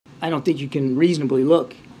I don't think you can reasonably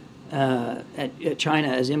look at China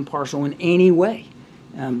as impartial in any way.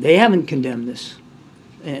 They haven't condemned this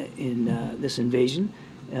this invasion.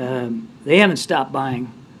 They haven't stopped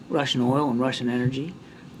buying Russian oil and Russian energy.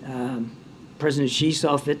 President Xi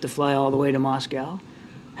saw fit to fly all the way to Moscow,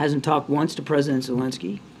 hasn't talked once to President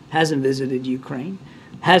Zelensky, hasn't visited Ukraine,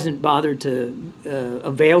 hasn't bothered to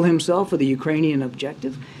avail himself of the Ukrainian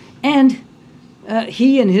objective, and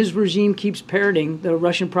he and his regime keeps parroting the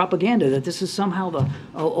Russian propaganda that this is somehow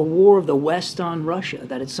a war of the West on Russia,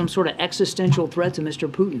 that it's some sort of existential threat to Mr.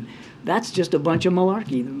 Putin. That's just a bunch of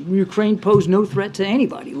malarkey. Ukraine posed no threat to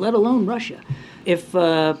anybody, let alone Russia. If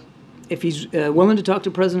he's willing to talk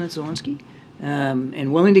to President Zelensky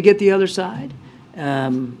and willing to get the other side,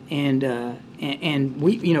 and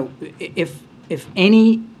we, you know, if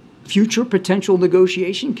any future potential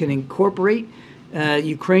negotiation can incorporate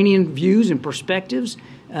Ukrainian views and perspectives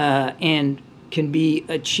and can be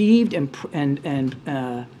achieved and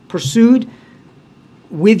pursued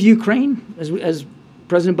with Ukraine, as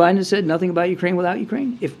President Biden has said, nothing about Ukraine without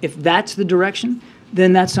Ukraine. If that's the direction,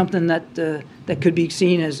 then that's something that that could be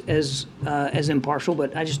seen as impartial.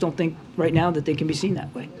 But I just don't think right now that they can be seen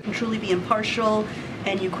that way. Can truly be impartial,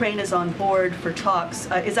 and Ukraine is on board for talks.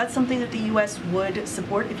 Is that something that the U.S. would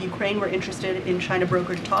support if Ukraine were interested in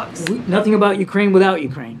China-brokered talks? Nothing about Ukraine without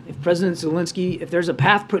Ukraine. If President Zelensky, if there's a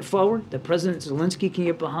path put forward that President Zelensky can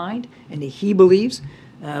get behind and that he believes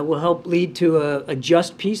will help lead to a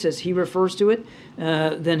just peace, as he refers to it,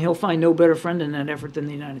 then he'll find no better friend in that effort than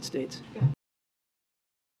the United States.